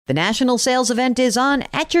The national sales event is on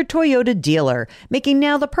at your Toyota dealer, making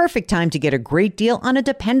now the perfect time to get a great deal on a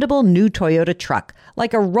dependable new Toyota truck,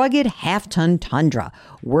 like a rugged half-ton Tundra.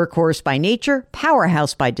 Workhorse by nature,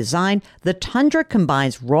 powerhouse by design, the Tundra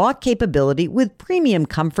combines raw capability with premium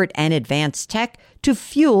comfort and advanced tech to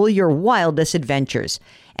fuel your wildest adventures.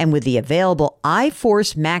 And with the available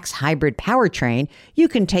iForce Max hybrid powertrain, you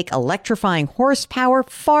can take electrifying horsepower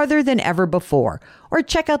farther than ever before. Or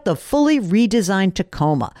check out the fully redesigned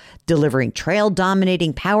Tacoma, delivering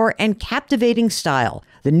trail-dominating power and captivating style.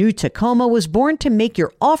 The new Tacoma was born to make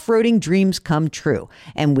your off-roading dreams come true.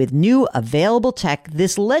 And with new available tech,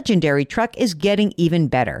 this legendary truck is getting even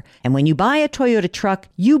better. And when you buy a Toyota truck,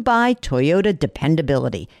 you buy Toyota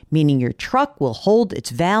dependability, meaning your truck will hold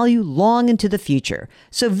its value long into the future.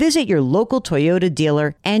 So visit your local Toyota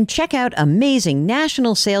dealer and check out amazing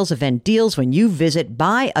national sales event deals when you visit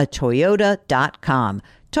buyatoyota.com.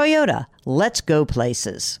 Toyota, let's go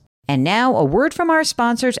places. And now a word from our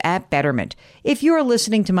sponsors at Betterment. If you're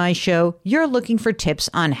listening to my show, you're looking for tips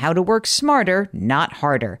on how to work smarter, not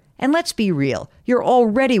harder. And let's be real, you're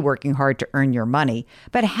already working hard to earn your money,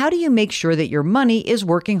 but how do you make sure that your money is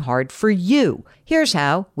working hard for you? Here's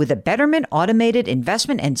how. With a Betterment automated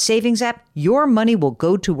investment and savings app, your money will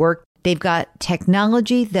go to work. They've got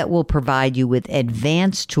technology that will provide you with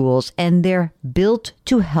advanced tools, and they're built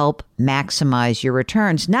to help maximize your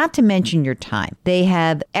returns, not to mention your time. They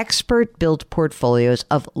have expert-built portfolios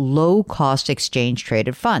of low-cost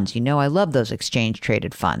exchange-traded funds. You know I love those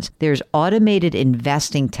exchange-traded funds. There's automated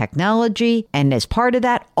investing technology, and as part of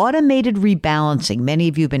that, automated rebalancing. Many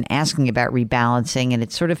of you have been asking about rebalancing, and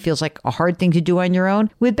it sort of feels like a hard thing to do on your own.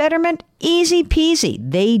 With Betterment, easy peasy.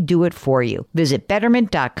 They do it for you. Visit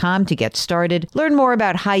Betterment.com to get started. Learn more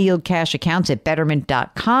about high-yield cash accounts at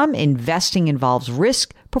Betterment.com. Investing involves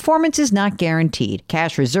risk. Performance is not guaranteed.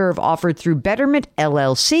 Cash reserve offered through Betterment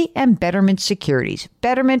LLC and Betterment Securities.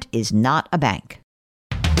 Betterment is not a bank.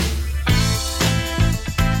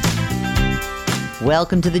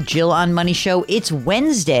 Welcome to the Jill on Money Show. It's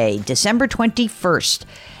Wednesday, December 21st.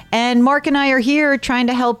 And Mark and I are here trying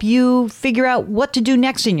to help you figure out what to do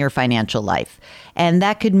next in your financial life. And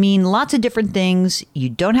that could mean lots of different things. You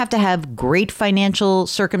don't have to have great financial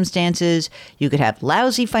circumstances. You could have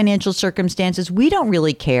lousy financial circumstances. We don't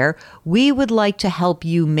really care. We would like to help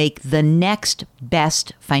you make the next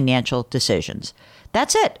best financial decisions.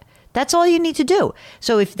 That's it. That's all you need to do.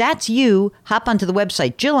 So if that's you, hop onto the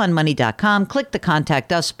website, JillOnMoney.com, click the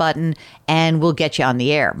Contact Us button, and we'll get you on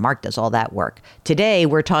the air. Mark does all that work. Today,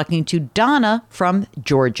 we're talking to Donna from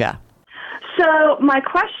Georgia. So my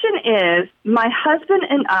question is, my husband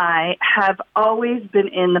and I have always been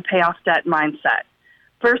in the payoff debt mindset.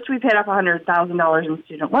 First, we paid off $100,000 in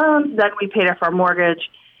student loans. Then we paid off our mortgage.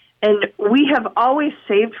 And we have always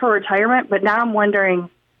saved for retirement, but now I'm wondering,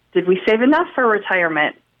 did we save enough for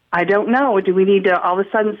retirement? I don't know. Do we need to all of a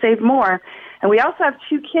sudden save more? And we also have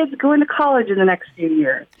 2 kids going to college in the next few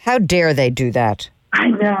years. How dare they do that? I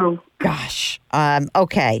know. Gosh.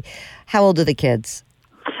 Okay. How old are the kids?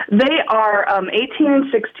 They are 18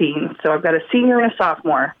 and 16, so I've got a senior and a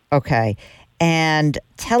sophomore. Okay. And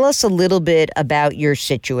tell us a little bit about your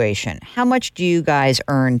situation. How much do you guys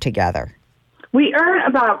earn together? We earn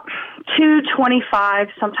about $225,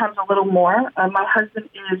 sometimes a little more. My husband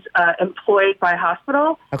is employed by a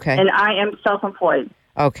hospital, okay, and I am self-employed.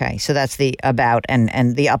 Okay, so that's the about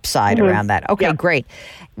and the upside around that. Okay, yep. Great.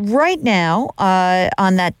 Right now,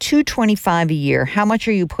 on that $225 a year, how much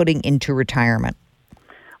are you putting into retirement?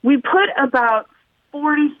 We put about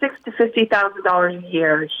 $46,000 to $50,000 a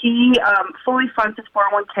year. He fully funds his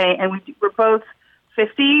 401k, and we're both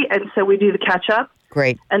 50, and so we do the catch-up.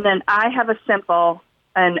 Great. And then I have a simple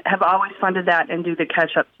and have always funded that and do the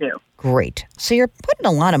catch-up too. Great. So you're putting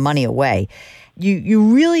a lot of money away. You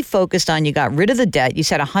really focused on, you got rid of the debt. You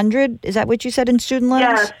said 100, is that what you said in student loans?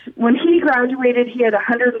 Yes. When he graduated, he had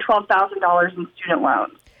 $112,000 in student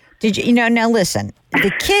loans. Did you know, now listen,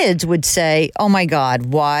 the kids would say, oh my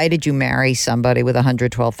God, why did you marry somebody with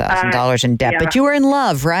 $112,000 in debt? Yeah. But you were in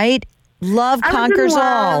love, right? Love conquers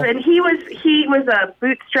all. And he was a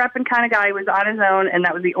bootstrapping kind of guy. He was on his own, and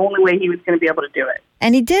that was the only way he was going to be able to do it.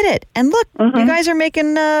 And he did it. And look, you guys are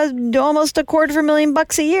making almost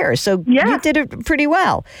 $250,000 a year. So you did it pretty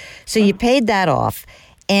well. So you paid that off,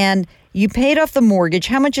 and you paid off the mortgage.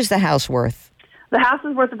 How much is the house worth? The house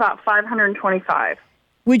is worth about $525,000.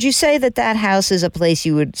 Would you say that house is a place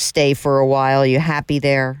you would stay for a while? Are you happy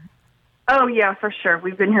there? Oh, yeah, for sure.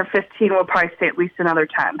 We've been here 15. We'll probably stay at least another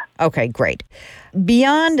 10. Okay, great.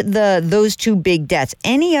 Beyond those 2 big debts,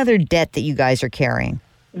 any other debt that you guys are carrying?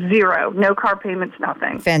 0. No car payments,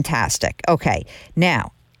 nothing. Fantastic. Okay.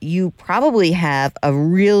 Now, you probably have a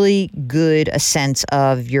really good sense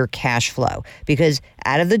of your cash flow, because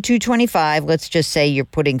out of the 225, let's just say you're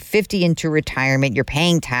putting 50 into retirement, you're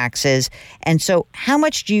paying taxes. And so how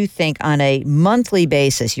much do you think on a monthly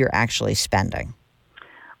basis you're actually spending?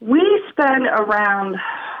 We spend around,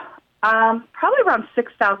 probably around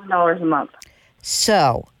 $6,000 a month.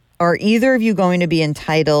 So are either of you going to be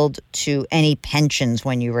entitled to any pensions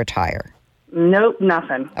when you retire? Nope,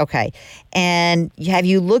 nothing. Okay. And have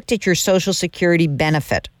you looked at your Social Security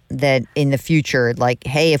benefit that in the future, like,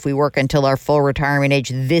 hey, if we work until our full retirement age,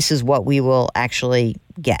 this is what we will actually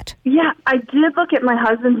get? Yeah, I did look at my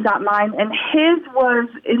husband's, not mine, and his was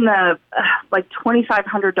in the like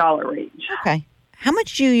 $2,500 range. Okay. How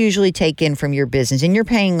much do you usually take in from your business? And you're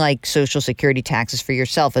paying like Social Security taxes for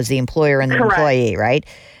yourself as the employer and the Correct. employee, right?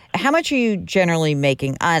 How much are you generally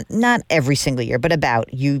making? Not every single year, but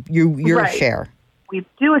about your Right. share. We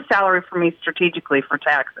do a salary for me strategically for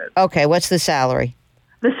taxes. Okay, what's the salary?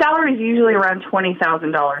 The salary is usually around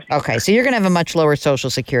 $20,000. Okay, so you're going to have a much lower Social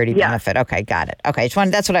Security Yeah. benefit. Okay, got it. Okay,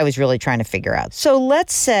 that's what I was really trying to figure out. So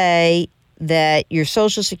let's say that your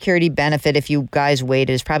Social Security benefit, if you guys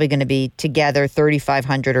waited, is probably going to be together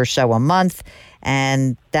 $3,500 or so a month,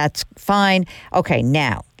 and that's fine. Okay,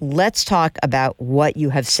 now let's talk about what you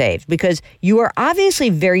have saved, because you are obviously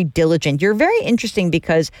very diligent. You're very interesting,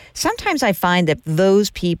 because sometimes I find that those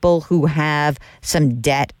people who have some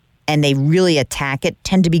debt and they really attack it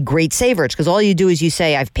tend to be great savers, because all you do is you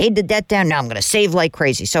say, I've paid the debt down, now I'm going to save like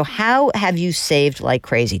crazy. So how have you saved like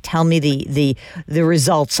crazy? Tell me the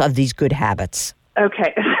results of these good habits.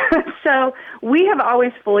 Okay. So we have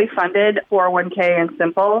always fully funded 401k and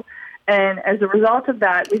Simple. And as a result of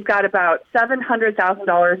that, we've got about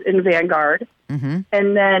 $700,000 in Vanguard. Mm-hmm.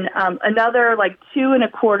 And then another like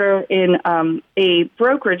 $2.25 in a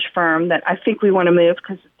brokerage firm that I think we want to move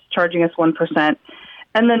because it's charging us 1%.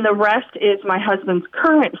 And then the rest is my husband's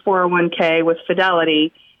current 401k with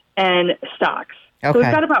Fidelity and stocks. Okay. So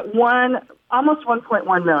we've got about almost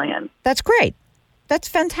 $1.1 million. That's great. That's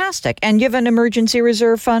fantastic. And you have an emergency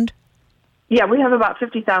reserve fund? Yeah, we have about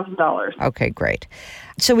 $50,000. Okay, great.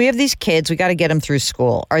 So we have these kids. We got to get them through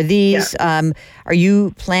school. Are these? Are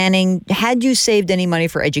you planning? Had you saved any money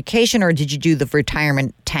for education, or did you do the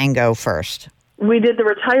retirement tango first? We did the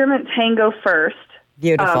retirement tango first.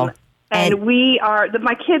 Beautiful. And we are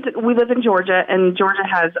my kids. We live in Georgia, and Georgia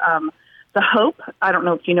has the Hope. I don't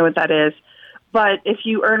know if you know what that is, but if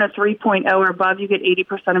you earn a 3.0 or above, you get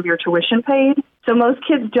 80% of your tuition paid. So most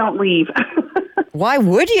kids don't leave. Why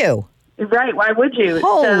would you? Right? Why would you?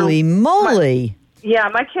 Holy moly!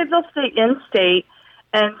 My kids will stay in state,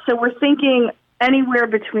 and so we're thinking anywhere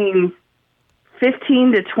between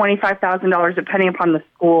 $15,000 to $25,000, depending upon the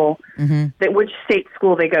school, which state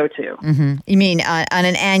school they go to. Mm-hmm. You mean on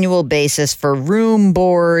an annual basis for room,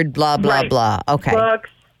 board, blah blah Right. blah? Okay,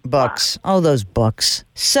 Books. Oh, those books.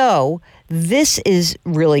 So this is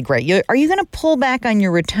really great. Are you going to pull back on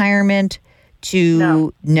your retirement?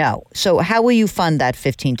 No. So how will you fund that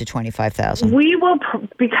 $15,000 to $25,000? We will,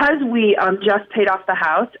 because we just paid off the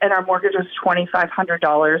house and our mortgage was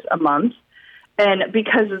 $2,500 a month. And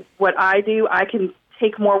because of what I do, I can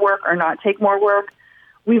take more work or not take more work.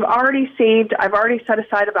 I've already set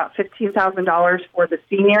aside about $15,000 for the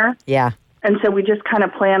senior. Yeah. And so we just kind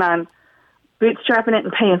of plan on bootstrapping it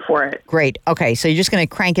and paying for it. Great. Okay, so you're just going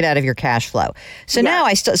to crank it out of your cash flow. So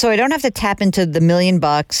Yes. now I don't have to tap into the $1 million.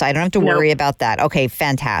 I don't have to worry about that. Okay,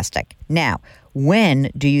 fantastic. Now,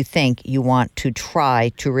 when do you think you want to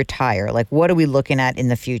try to retire? Like, what are we looking at in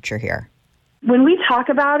the future here? When we talk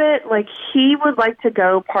about it, like he would like to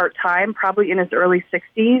go part-time, probably in his early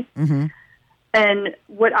 60s. Mm-hmm. And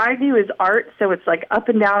what I do is art, so it's like up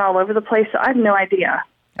and down all over the place. So I have no idea.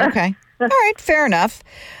 Okay. All right, fair enough.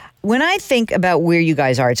 When I think about where you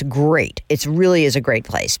guys are, it's great. It really is a great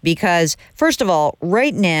place because, first of all,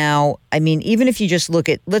 right now, I mean, even if you just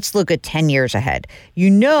let's look at 10 years ahead,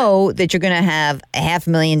 you know that you're going to have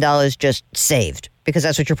 $500,000 just saved because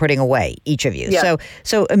that's what you're putting away, each of you. Yeah.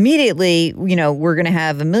 So immediately, we're going to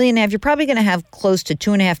have $1.5 million. You're probably going to have close to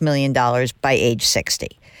 $2.5 million by age 60.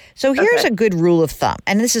 So here's a good rule of thumb,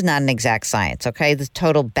 and this is not an exact science, okay? The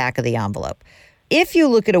total back of the envelope. If you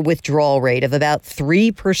look at a withdrawal rate of about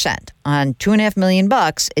 3% on $2.5 million,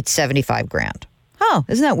 it's $75,000. Oh,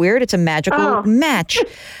 isn't that weird? It's a magical match.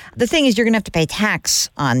 The thing is, you're going to have to pay tax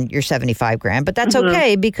on your $75,000, but that's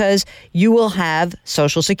okay because you will have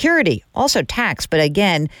Social Security, also tax. But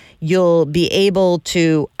again, you'll be able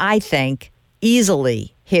to, I think,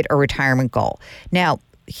 easily hit a retirement goal. Now,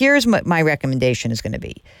 here's what my recommendation is going to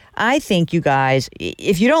be. I think you guys,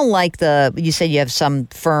 if you don't like you said you have some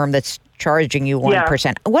firm that's charging you 1%.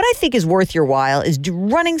 Yeah. What I think is worth your while is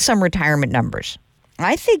running some retirement numbers.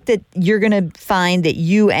 I think that you're going to find that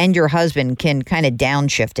you and your husband can kind of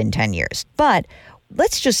downshift in 10 years. But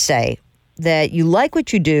let's just say that you like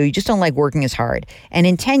what you do, you just don't like working as hard. And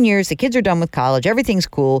in 10 years, the kids are done with college, everything's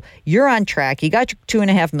cool, you're on track, you got your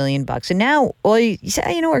 $2.5 million, and now all you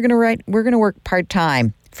say, we're going to work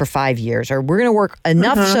part-time for 5 years, or we're going to work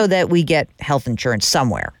enough so that we get health insurance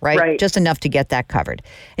somewhere, right? Just enough to get that covered.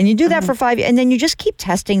 And you do that for 5 years, and then you just keep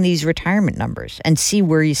testing these retirement numbers and see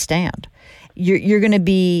where you stand. You're going to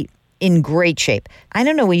be in great shape. I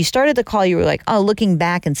don't know, when you started the call, you were like, looking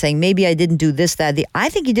back and saying, maybe I didn't do this, that, I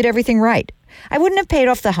think you did everything right. I wouldn't have paid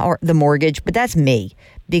off the mortgage, but that's me,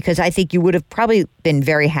 because I think you would have probably been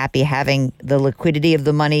very happy having the liquidity of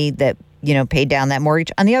the money that, paid down that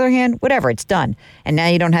mortgage. On the other hand, whatever, it's done. And now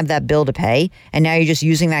you don't have that bill to pay, and now you're just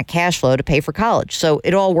using that cash flow to pay for college. So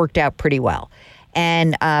it all worked out pretty well.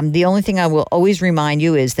 And the only thing I will always remind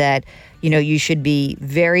you is that, you should be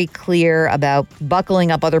very clear about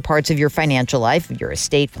buckling up other parts of your financial life, your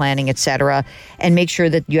estate planning, et cetera, and make sure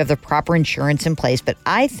that you have the proper insurance in place. But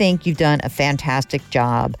I think you've done a fantastic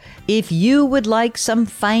job. If you would like some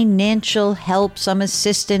financial help, some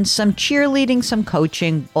assistance, some cheerleading, some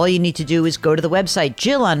coaching, all you need to do is go to the website,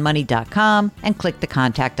 JillOnMoney.com, and click the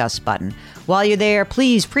Contact Us button. While you're there,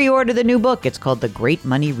 please pre-order the new book. It's called The Great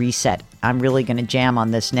Money Reset. I'm really going to jam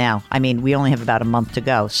on this now. I mean, we only have about a month to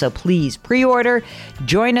go. So please pre-order.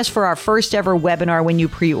 Join us for our first ever webinar when you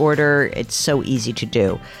pre-order. It's so easy to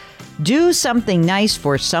do. Do something nice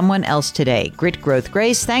for someone else today. Grit, Growth,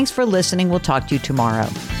 Grace. Thanks for listening. We'll talk to you tomorrow.